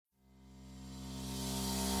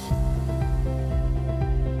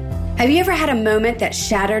Have you ever had a moment that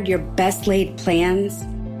shattered your best laid plans?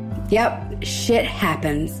 Yep, shit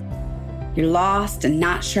happens. You're lost and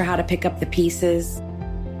not sure how to pick up the pieces.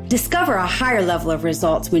 Discover a higher level of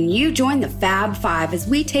results when you join the Fab Five as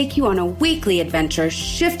we take you on a weekly adventure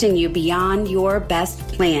shifting you beyond your best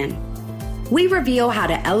plan. We reveal how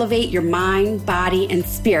to elevate your mind, body, and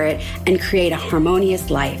spirit and create a harmonious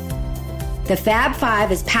life. The Fab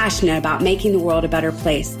Five is passionate about making the world a better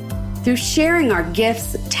place. Through sharing our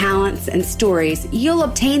gifts, talents, and stories, you'll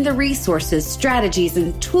obtain the resources, strategies,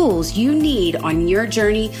 and tools you need on your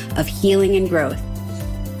journey of healing and growth.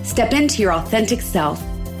 Step into your authentic self,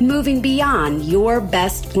 moving beyond your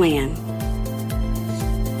best plan.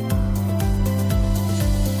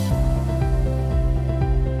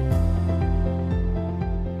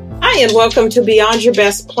 Hi, and welcome to Beyond Your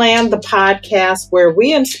Best Plan, the podcast where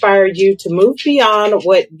we inspire you to move beyond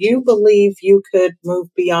what you believe you could move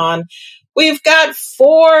beyond. We've got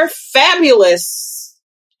 4 fabulous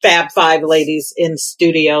Fab Five ladies in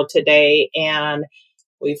studio today, and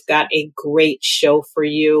we've got a great show for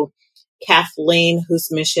you. Kathleen, whose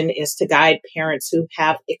mission is to guide parents who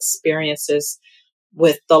have experiences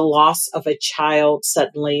with the loss of a child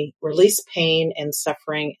suddenly, release pain and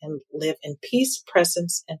suffering, and live in peace,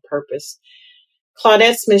 presence, and purpose.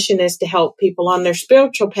 Claudette's mission is to help people on their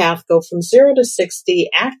spiritual path go from 0 to 60,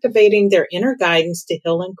 activating their inner guidance to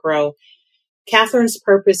heal and grow. Catherine's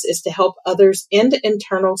purpose is to help others end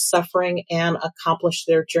internal suffering and accomplish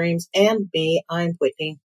their dreams. And me, I'm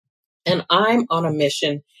Whitney, and I'm on a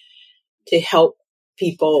mission to help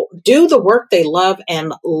people do the work they love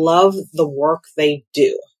and love the work they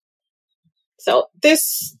do. So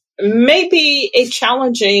this may be a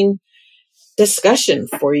challenging discussion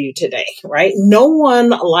for you today, right? No one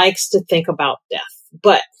likes to think about death,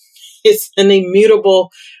 but it's an immutable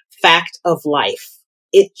fact of life.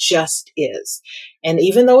 It just is. And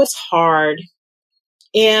even though it's hard,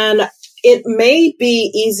 and it may be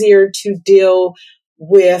easier to deal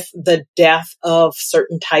with the death of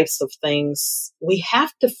certain types of things, we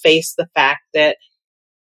have to face the fact that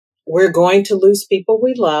we're going to lose people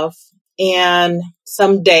we love, and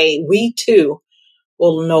someday we too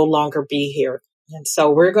will no longer be here. And so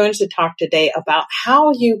we're going to talk today about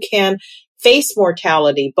how you can face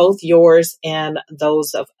mortality, both yours and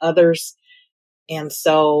those of others. And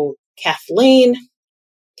so, Kathleen,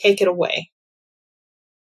 take it away.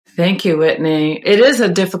 Thank you, Whitney. It is a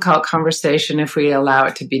difficult conversation if we allow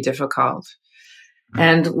it to be difficult.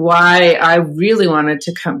 And why I really wanted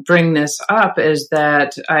to bring this up is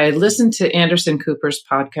that I listened to Anderson Cooper's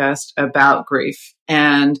podcast about grief.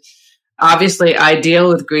 And obviously, I deal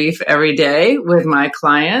with grief every day with my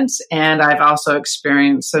clients. And I've also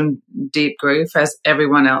experienced some deep grief, as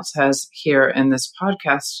everyone else has here in this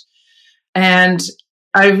podcast. And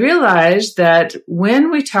I realized that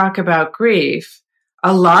when we talk about grief,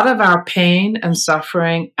 a lot of our pain and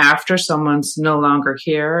suffering after someone's no longer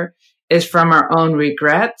here is from our own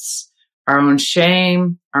regrets, our own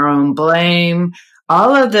shame, our own blame,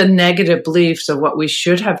 all of the negative beliefs of what we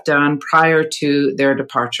should have done prior to their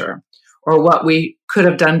departure or what we could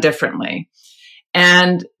have done differently.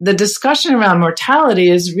 And the discussion around mortality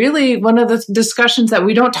is really one of the discussions that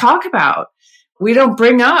we don't talk about. We don't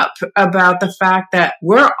bring up about the fact that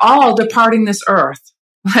we're all departing this earth.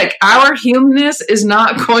 Like, our humanness is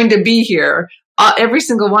not going to be here, every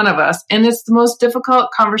single one of us. And it's the most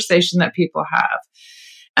difficult conversation that people have.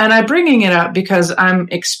 And I'm bringing it up because I'm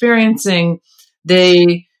experiencing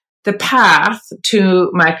the path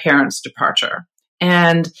to my parents' departure.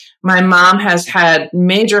 And my mom has had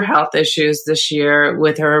major health issues this year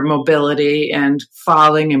with her mobility and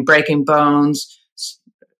falling and breaking bones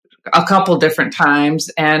a couple different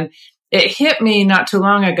times. And it hit me not too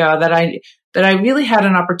long ago that I really had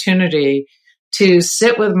an opportunity to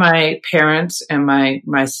sit with my parents and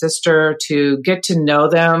my sister, to get to know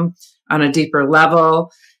them on a deeper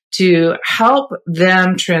level, to help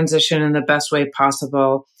them transition in the best way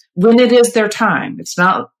possible when it is their time. It's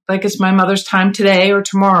not like it's my mother's time today or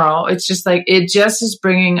tomorrow. It's just like, it just is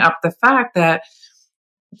bringing up the fact that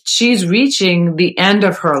she's reaching the end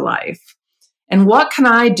of her life. And what can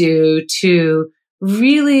I do to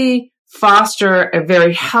really foster a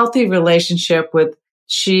very healthy relationship with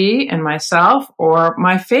she and myself or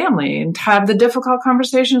my family, and have the difficult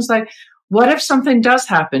conversations like, what if something does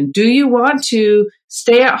happen? Do you want to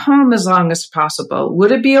stay at home as long as possible?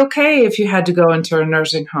 Would it be okay if you had to go into a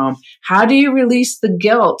nursing home? How do you release the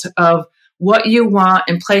guilt of what you want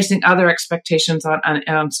and placing other expectations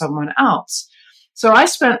on someone else? So I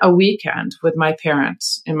spent a weekend with my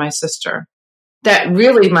parents and my sister. That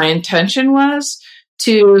really my intention was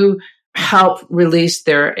to help release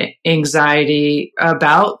their anxiety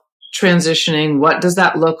about transitioning. What does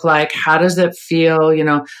that look like? How does it feel? You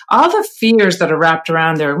know, all the fears that are wrapped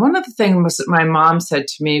around there. One of the things that my mom said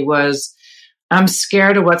to me was, I'm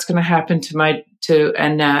scared of what's going to happen to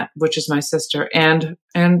Annette, which is my sister, and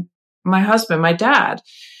my husband, my dad.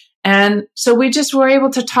 And so we just were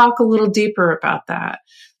able to talk a little deeper about that.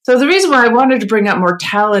 So the reason why I wanted to bring up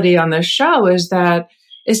mortality on this show is to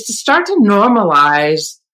start to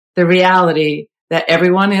normalize the reality that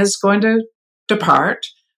everyone is going to depart.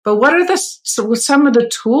 But what are some of the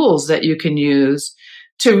tools that you can use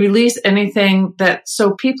to release anything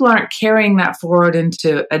so people aren't carrying that forward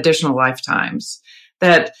into additional lifetimes,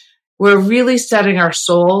 that we're really setting our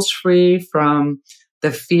souls free from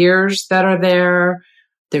the fears that are there,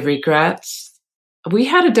 the regrets. We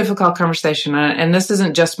had a difficult conversation, and this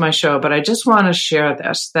isn't just my show, but I just want to share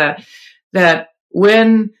this, that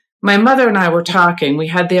when my mother and I were talking, we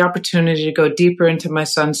had the opportunity to go deeper into my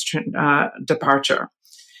son's departure.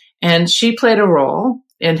 And she played a role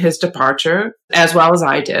in his departure, as well as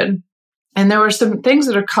I did. And there were some things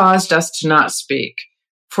that have caused us to not speak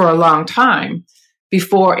for a long time,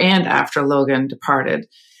 before and after Logan departed.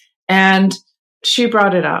 And she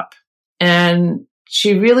brought it up. And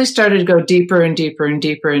she really started to go deeper and deeper and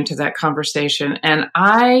deeper into that conversation. And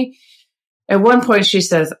at one point she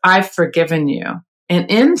says, I've forgiven you. And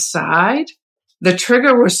inside, the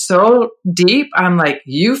trigger was so deep. I'm like,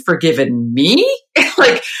 you've forgiven me?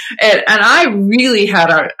 And I really had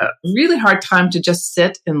a really hard time to just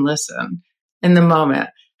sit and listen in the moment.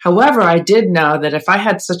 However, I did know that if I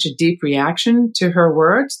had such a deep reaction to her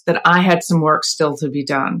words, that I had some work still to be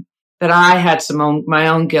done, that I had my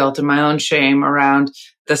own guilt and my own shame around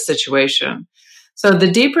the situation. So the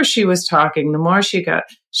deeper she was talking, the more she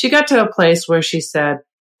got to a place where she said,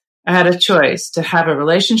 I had a choice to have a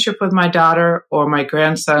relationship with my daughter or my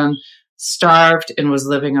grandson starved and was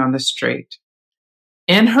living on the street.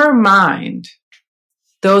 In her mind,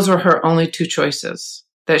 those were her only two choices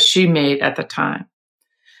that she made at the time.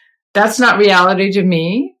 That's not reality to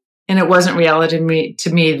me, and it wasn't reality to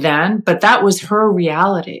me then, but that was her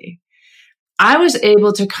reality. I was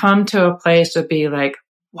able to come to a place to be like,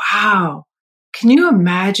 wow, can you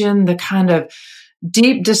imagine the kind of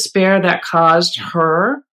deep despair that caused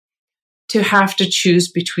her to have to choose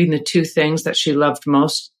between the two things that she loved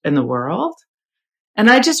most in the world? And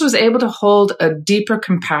I just was able to hold a deeper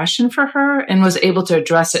compassion for her and was able to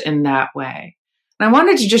address it in that way. And I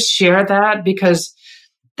wanted to just share that because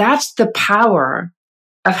that's the power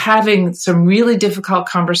of having some really difficult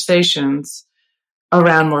conversations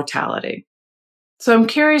around mortality. So I'm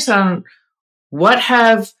curious on what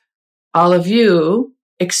have all of you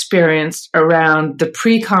experienced around the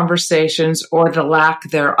pre-conversations or the lack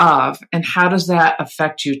thereof, and how does that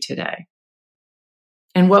affect you today?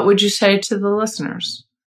 And what would you say to the listeners?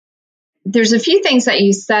 There's a few things that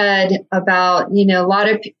you said about, a lot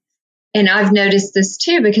of, and I've noticed this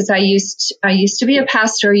too, because I used to be a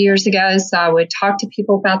pastor years ago, so I would talk to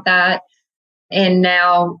people about that. And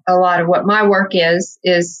now a lot of what my work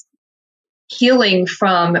is healing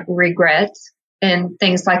from regret and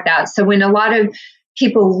things like that. So when a lot of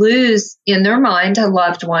people lose in their mind a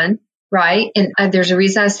loved one, right? And there's a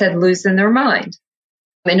reason I said lose in their mind.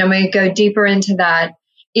 And I'm going to go deeper into that.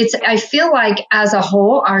 I feel like as a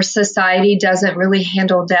whole, our society doesn't really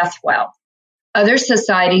handle death well. Other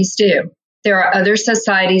societies do. There are other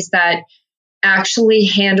societies that actually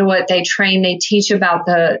handle it. They train, they teach about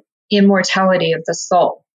the immortality of the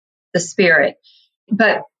soul, the spirit.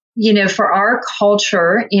 But, for our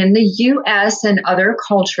culture in the U.S. and other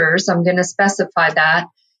cultures, I'm going to specify that,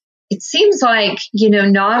 it seems like,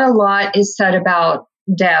 not a lot is said about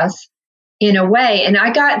death in a way. And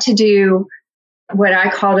I got to do what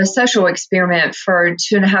I called a social experiment for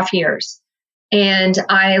 2.5 years. And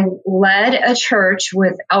I led a church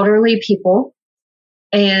with elderly people.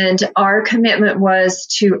 And our commitment was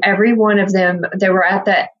to every one of them, they were at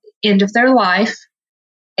the end of their life.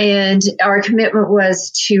 And our commitment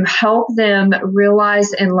was to help them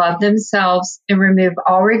realize and love themselves and remove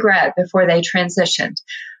all regret before they transitioned.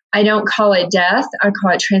 I don't call it death. I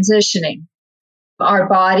call it transitioning. Our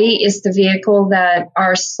body is the vehicle that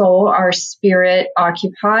our soul, our spirit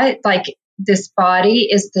occupy. Like this body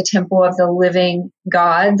is the temple of the living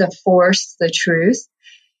God, the force, the truth.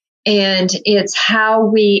 And it's how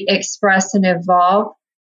we express and evolve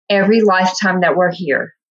every lifetime that we're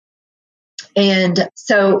here. And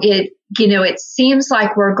so it seems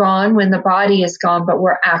like we're gone when the body is gone, but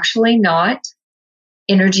we're actually not.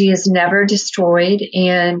 Energy is never destroyed.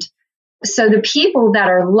 And so the people that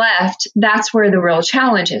are left, that's where the real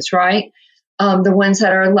challenge is, right? The ones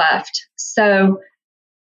that are left. So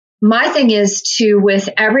My thing is to, with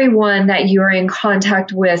everyone that you're in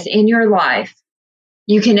contact with in your life,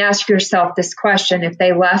 you can ask yourself this question. If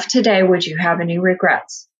they left today, would you have any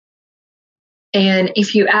regrets? And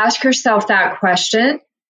if you ask yourself that question,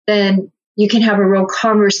 then you can have a real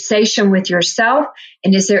conversation with yourself.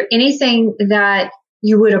 And is there anything that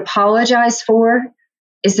you would apologize for?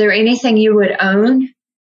 Is there anything you would own?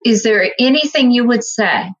 Is there anything you would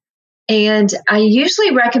say? And I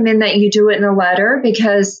usually recommend that you do it in a letter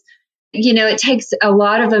because, it takes a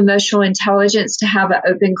lot of emotional intelligence to have an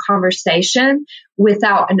open conversation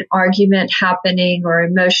without an argument happening or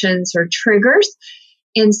emotions or triggers.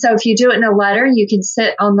 And so if you do it in a letter, you can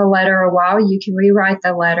sit on the letter a while, you can rewrite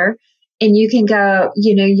the letter, and you can go,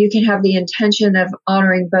 you can have the intention of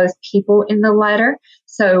honoring both people in the letter.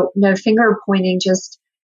 So no finger pointing, just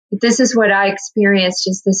this is what I experienced.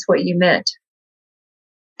 Is this what you meant?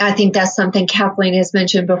 I think that's something Kathleen has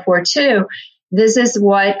mentioned before too. This is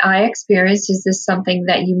what I experienced. Is this something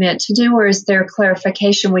that you meant to do, or is there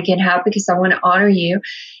clarification we can have because I want to honor you?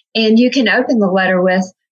 And you can open the letter with,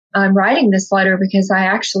 I'm writing this letter because I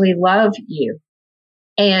actually love you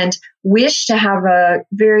and wish to have a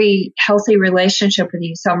very healthy relationship with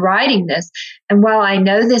you. So I'm writing this. And while I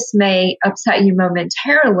know this may upset you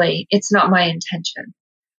momentarily, it's not my intention.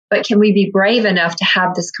 But can we be brave enough to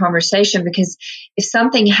have this conversation? Because if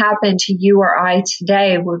something happened to you or I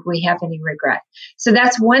today, would we have any regret? So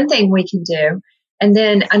that's one thing we can do. And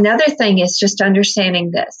then another thing is just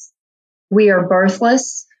understanding this. We are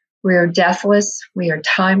birthless, we are deathless, we are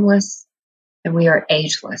timeless, and we are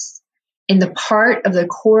ageless. In the part of the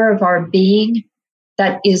core of our being,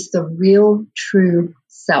 that is the real, true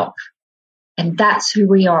self. And that's who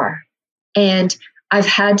we are. And I've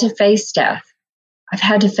had to face death. I've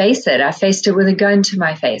had to face it. I faced it with a gun to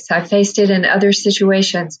my face. I faced it in other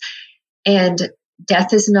situations. And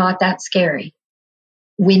death is not that scary.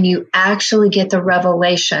 When you actually get the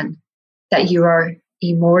revelation that you are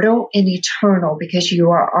immortal and eternal because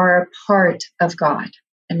you are a part of God.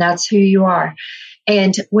 And that's who you are.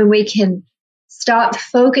 And when we can stop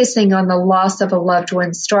focusing on the loss of a loved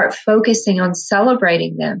one, start focusing on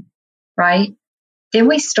celebrating them, right? Then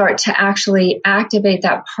we start to actually activate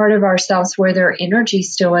that part of ourselves where their energy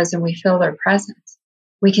still is and we feel their presence.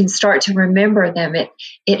 We can start to remember them.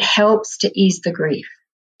 It helps to ease the grief.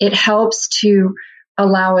 It helps to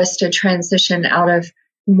allow us to transition out of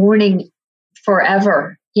mourning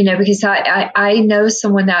forever, because I know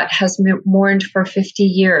someone that has mourned for 50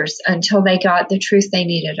 years until they got the truth they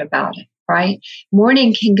needed about it, right?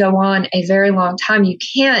 Mourning can go on a very long time. You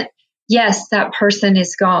can't, yes, that person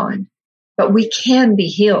is gone. But we can be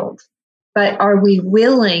healed. But are we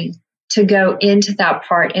willing to go into that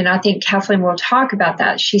part? And I think Kathleen will talk about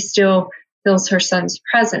that. She still feels her son's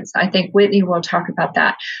presence. I think Whitney will talk about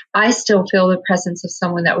that. I still feel the presence of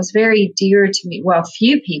someone that was very dear to me. Well,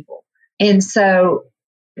 few people. And so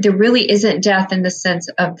there really isn't death in the sense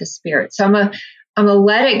of the spirit. So I'm going to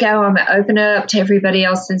let it go. I'm going to open it up to everybody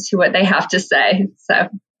else and see what they have to say. So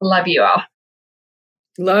love you all.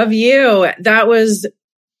 Love you. That was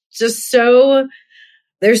just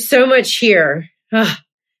there's so much here.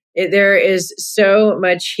 There is so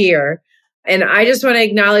much here. And I just want to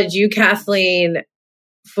acknowledge you, Kathleen,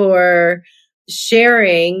 for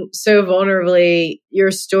sharing so vulnerably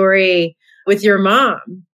your story with your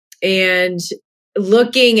mom and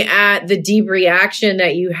looking at the deep reaction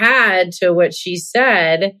that you had to what she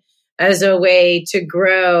said as a way to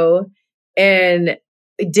grow and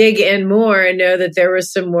dig in more and know that there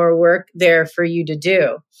was some more work there for you to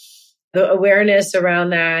do. The awareness around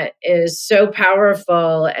that is so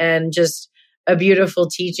powerful and just a beautiful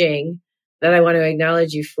teaching that I want to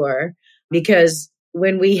acknowledge you for. Because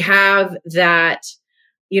when we have that,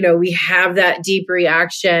 we have that deep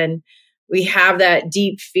reaction, we have that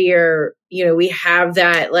deep fear, we have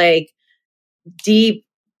that deep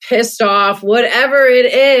pissed off, whatever it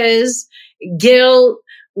is, guilt,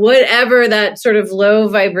 whatever that sort of low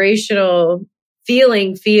vibrational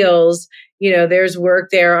feeling feels, there's work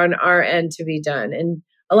there on our end to be done. And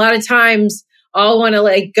a lot of times I'll want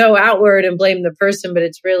to go outward and blame the person, but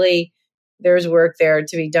it's really, there's work there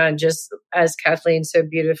to be done, just as Kathleen so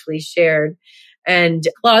beautifully shared. And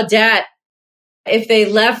Claudette, if they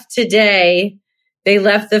left today, they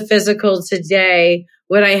left the physical today,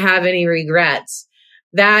 would I have any regrets?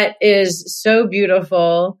 That is so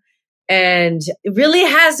beautiful. And it really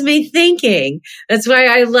has me thinking. That's why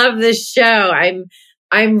I love this show.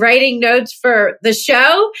 I'm writing notes for the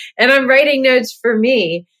show and I'm writing notes for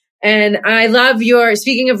me. And I love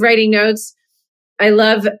speaking of writing notes, I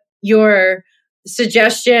love your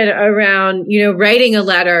suggestion around, writing a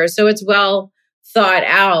letter so it's well thought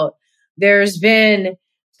out. There's been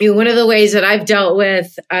one of the ways that I've dealt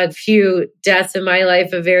with a few deaths in my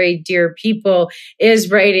life of very dear people is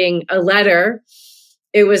writing a letter.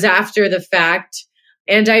 It was after the fact,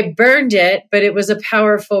 and I burned it, but it was a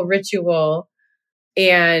powerful ritual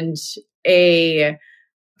and a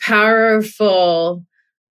powerful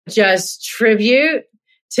just tribute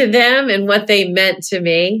to them and what they meant to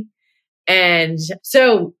me. And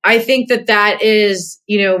so I think that is,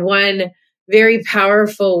 one very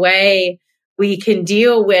powerful way we can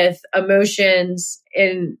deal with emotions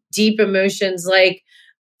and deep emotions like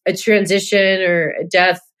a transition or a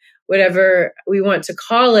death, whatever we want to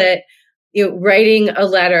call it, writing a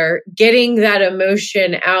letter, getting that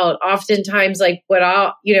emotion out. Oftentimes, like what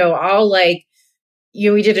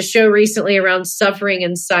we did a show recently around suffering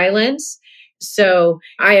in silence. So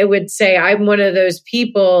I would say I'm one of those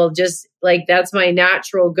people, just like that's my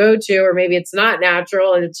natural go-to, or maybe it's not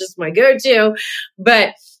natural and it's just my go-to,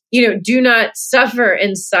 but do not suffer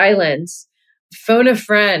in silence. Phone a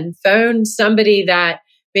friend, phone somebody that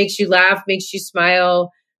makes you laugh, makes you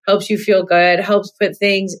smile, helps you feel good, helps put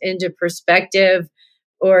things into perspective,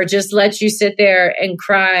 or just lets you sit there and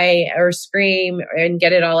cry or scream and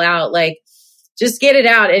get it all out. Like, just get it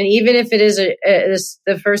out. And even if it is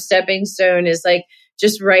the first stepping stone is like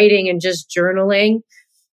just writing and just journaling.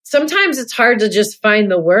 Sometimes it's hard to just find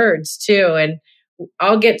the words too. And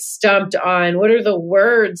I'll get stumped on what are the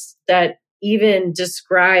words that even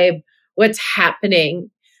describe what's happening.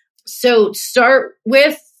 So start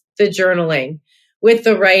with the journaling, with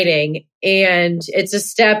the writing, and it's a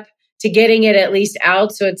step to getting it at least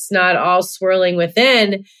out so it's not all swirling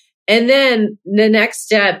within. And then the next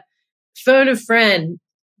step, phone a friend.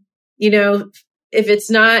 If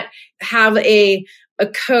it's not, have a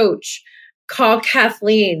coach, call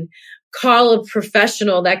Kathleen, call a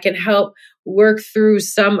professional that can help work through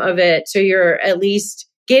some of it. So you're at least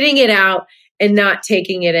getting it out and not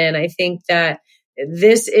taking it in. I think that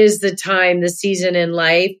this is the time, the season in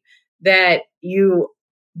life that you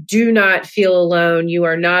do not feel alone. You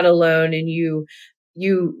are not alone, and you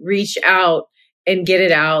reach out and get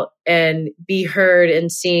it out and be heard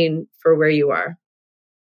and seen for where you are.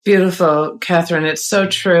 Beautiful, Catherine. It's so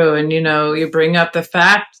true. And, you bring up the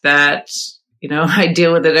fact that, I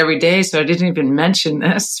deal with it every day. So I didn't even mention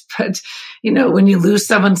this, but, when you lose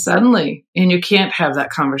someone suddenly and you can't have that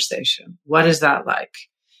conversation, what is that like?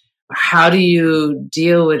 How do you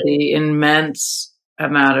deal with the immense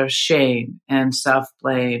amount of shame and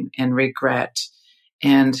self-blame and regret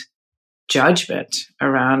and judgment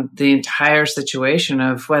around the entire situation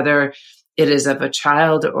of whether it is of a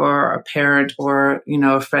child or a parent or,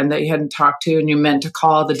 a friend that you hadn't talked to and you meant to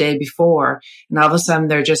call the day before, and all of a sudden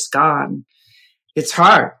they're just gone. It's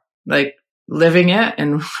hard, like living it.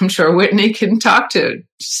 And I'm sure Whitney can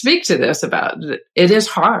speak to this about it. It is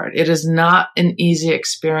hard. It is not an easy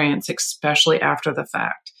experience, especially after the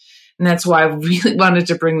fact. And that's why I really wanted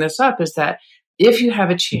to bring this up, is that if you have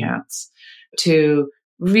a chance to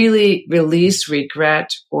really release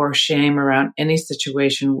regret or shame around any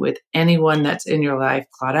situation with anyone that's in your life,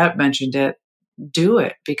 Claudette mentioned it, do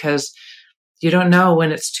it, because you don't know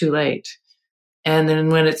when it's too late. And then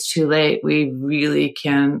when it's too late, we really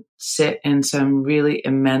can sit in some really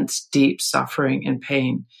immense, deep suffering and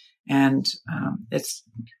pain. And it's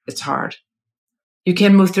hard. You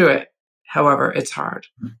can move through it. However, it's hard.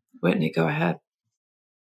 Whitney, go ahead.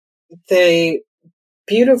 The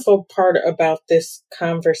beautiful part about this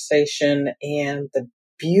conversation, and the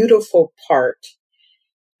beautiful part,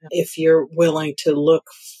 if you're willing to look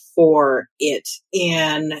for it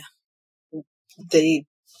in the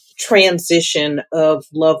transition of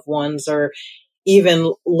loved ones, or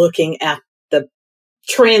even looking at the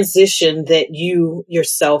transition that you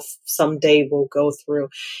yourself someday will go through,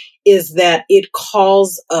 is that it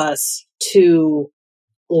calls us to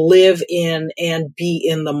live in and be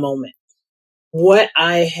in the moment. What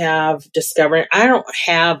I have discovered, I don't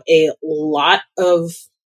have a lot of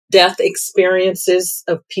death experiences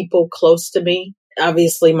of people close to me.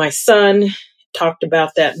 Obviously, my son, talked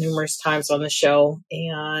about that numerous times on the show.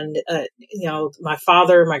 And, my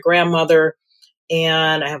father, my grandmother,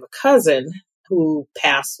 and I have a cousin who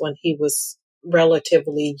passed when he was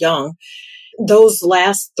relatively young. Those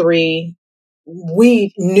last three,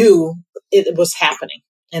 we knew it was happening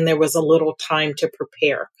and there was a little time to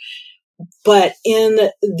prepare. But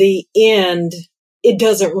in the end, it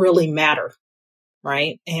doesn't really matter,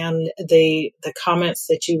 right? And the comments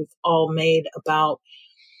that you've all made about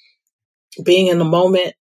being in the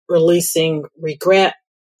moment, releasing regret,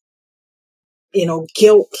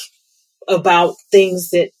 guilt about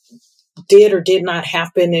things that did or did not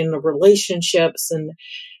happen in the relationships,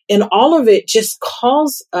 and all of it just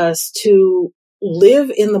calls us to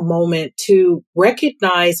live in the moment, to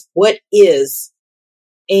recognize what is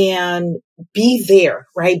and be there,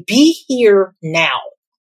 right? Be here now.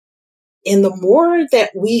 And the more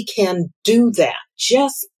that we can do that,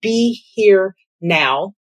 just be here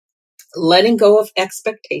now, letting go of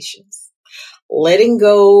expectations, letting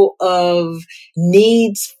go of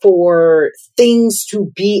needs for things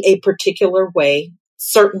to be a particular way,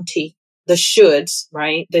 certainty, the shoulds,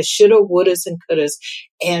 right? The shoulda, wouldas, and couldas,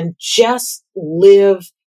 and just live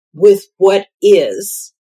with what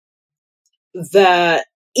is, the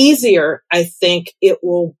easier I think it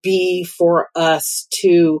will be for us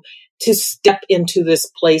to step into this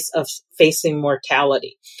place of facing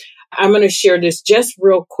mortality. I'm going to share this just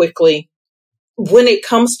real quickly. When it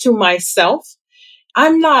comes to myself,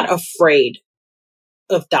 I'm not afraid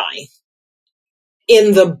of dying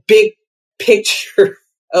in the big picture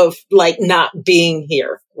of like not being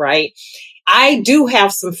here, right? I do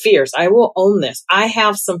have some fears. I will own this. I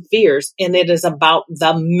have some fears, and it is about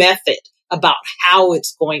the method, about how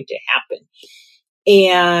it's going to happen,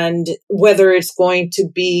 and whether it's going to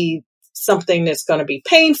be something that's going to be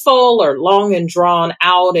painful or long and drawn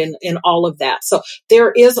out and all of that. So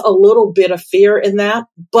there is a little bit of fear in that,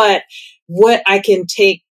 but what I can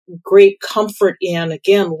take great comfort in,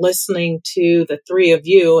 again, listening to the three of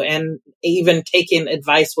you and even taking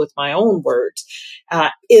advice with my own words,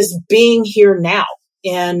 is being here now.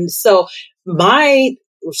 And so my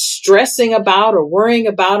stressing about or worrying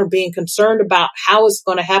about or being concerned about how it's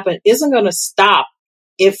going to happen isn't going to stop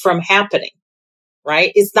it from happening.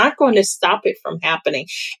 Right? It's not going to stop it from happening.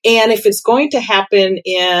 And if it's going to happen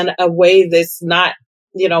in a way that's not,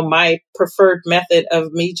 my preferred method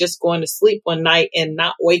of me just going to sleep one night and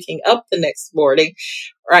not waking up the next morning,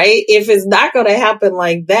 right? If it's not going to happen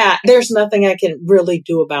like that, there's nothing I can really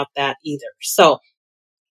do about that either. So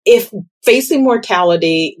if facing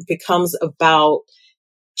mortality becomes about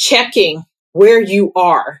checking where you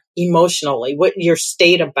are emotionally, what your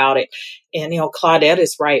state about it. And, Claudette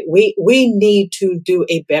is right. We need to do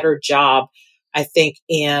a better job, I think,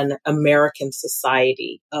 in American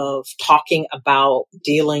society of talking about,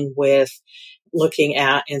 dealing with, looking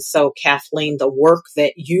at. And so, Kathleen, the work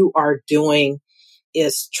that you are doing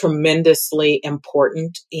is tremendously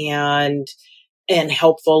important and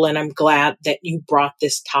helpful. And I'm glad that you brought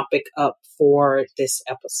this topic up for this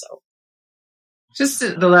episode. Just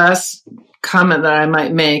the last comment that I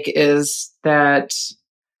might make is that,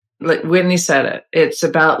 like Whitney said it, it's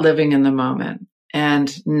about living in the moment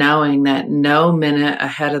and knowing that no minute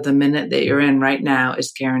ahead of the minute that you're in right now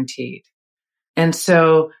is guaranteed. And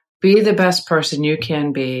so be the best person you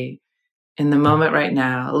can be in the moment right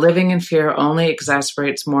now. Living in fear only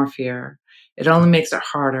exacerbates more fear. It only makes it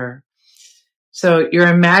harder. So you're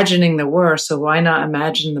imagining the worst, so why not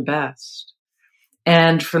imagine the best?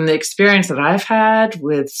 And from the experience that I've had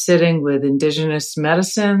with sitting with indigenous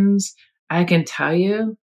medicines, I can tell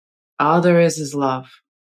you all there is love.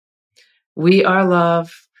 We are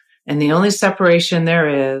love. And the only separation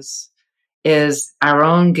there is our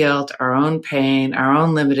own guilt, our own pain, our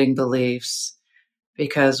own limiting beliefs.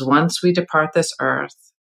 Because once we depart this earth,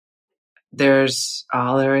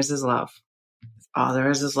 all there is love. All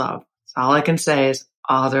there is love. All I can say is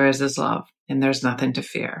all there is love. And there's nothing to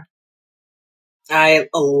fear. I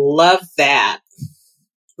love that.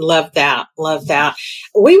 Love that. Love that.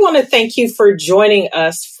 We want to thank you for joining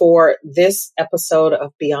us for this episode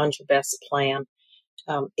of Beyond Your Best Plan.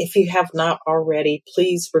 If you have not already,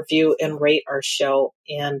 please review and rate our show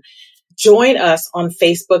and join us on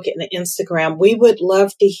Facebook and Instagram. We would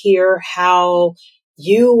love to hear how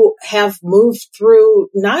you have moved through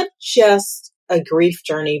not just a grief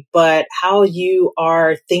journey, but how you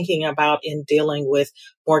are thinking about in dealing with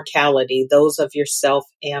mortality, those of yourself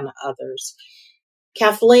and others.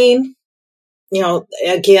 Kathleen,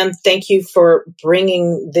 again, thank you for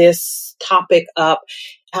bringing this topic up.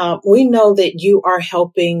 We know that you are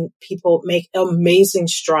helping people make amazing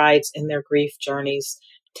strides in their grief journeys.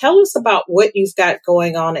 Tell us about what you've got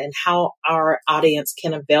going on and how our audience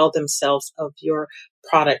can avail themselves of your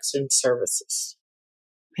products and services.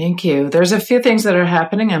 Thank you. There's a few things that are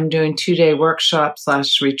happening. I'm doing 2-day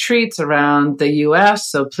workshops/retreats around the U.S.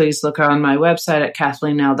 So please look on my website at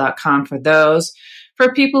KathleenNell.com for those.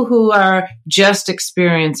 For people who are just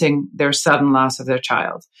experiencing their sudden loss of their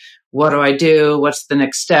child. What do I do? What's the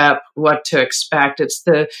next step? What to expect? It's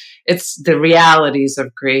the realities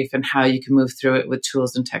of grief and how you can move through it with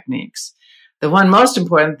tools and techniques. The one most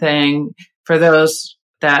important thing for those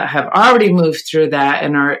that have already moved through that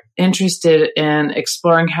and are interested in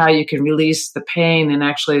exploring how you can release the pain and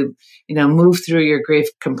actually, move through your grief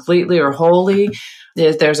completely or wholly.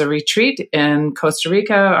 There's a retreat in Costa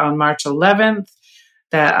Rica on March 11th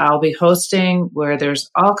that I'll be hosting, where there's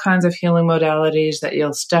all kinds of healing modalities that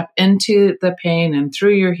you'll step into the pain and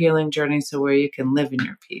through your healing journey, so where you can live in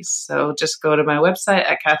your peace. So just go to my website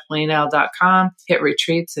at KathleenL.com, hit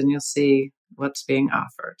retreats, and you'll see what's being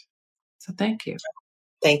offered. So thank you.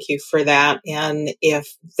 Thank you for that. And if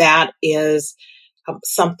that is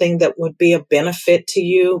something that would be a benefit to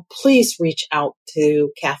you, please reach out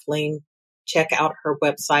to Kathleen. Check out her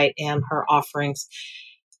website and her offerings.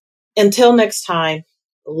 Until next time,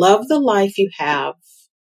 love the life you have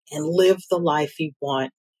and live the life you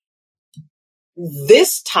want.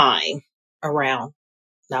 This time around,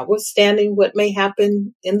 notwithstanding what may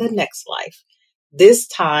happen in the next life, this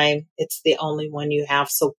time it's the only one you have.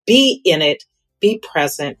 So be in it, be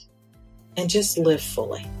present, and just live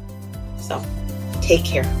fully. So take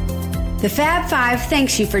care. The Fab Five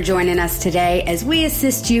thanks you for joining us today as we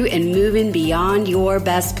assist you in moving beyond your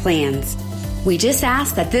best plans. We just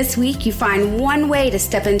ask that this week you find one way to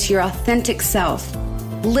step into your authentic self.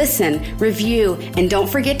 Listen, review, and don't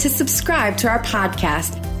forget to subscribe to our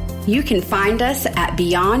podcast. You can find us at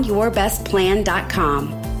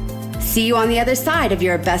beyondyourbestplan.com. See you on the other side of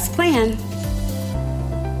your best plan.